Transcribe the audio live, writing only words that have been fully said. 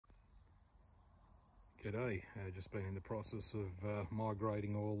G'day, just been in the process of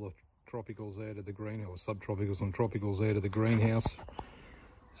migrating all the tropicals out of the greenhouse, subtropicals and tropicals out of the greenhouse.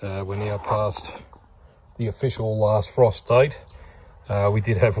 We're now past the official last frost date. We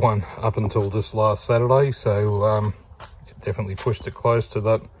did have one up until just last Saturday, so it definitely pushed it close to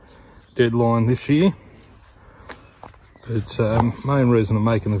that deadline this year. But main reason I'm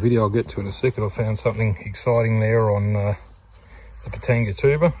making the video I'll get to in a second, I found something exciting there on the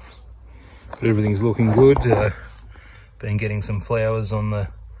pitangatuba. But everything's looking good. Been getting some flowers on the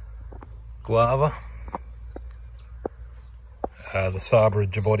guava. The Sabra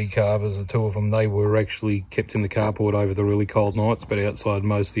Djibouti carvers, the two of them, they were actually kept in the carport over the really cold nights, but outside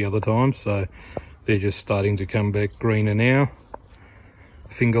most of the other times, so they're just starting to come back greener now.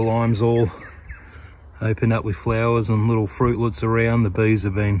 Finger limes all open up with flowers and little fruitlets around. The bees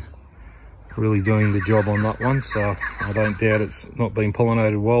have been really doing the job on that one, so I don't doubt it's not been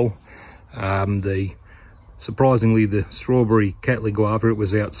pollinated well. Surprisingly, the strawberry Cattleya guava, it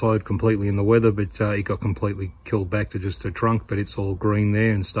was outside completely in the weather, but it got completely killed back to just a trunk, but it's all green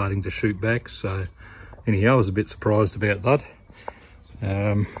there and starting to shoot back. So anyhow, I was a bit surprised about that.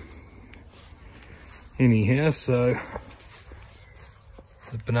 Anyhow, so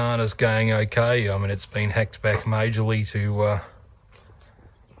the banana's going okay. I mean, it's been hacked back majorly to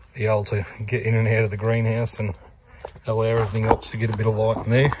be able to get in and out of the greenhouse and allow everything else to get a bit of light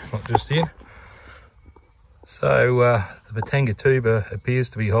in there, not just here. So the pitangatuba appears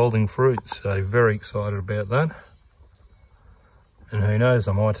to be holding fruit, so very excited about that. And who knows,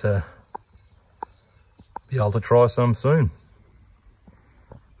 I might be able to try some soon.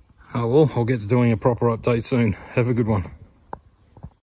 Oh well, I'll get to doing a proper update soon. Have a good one.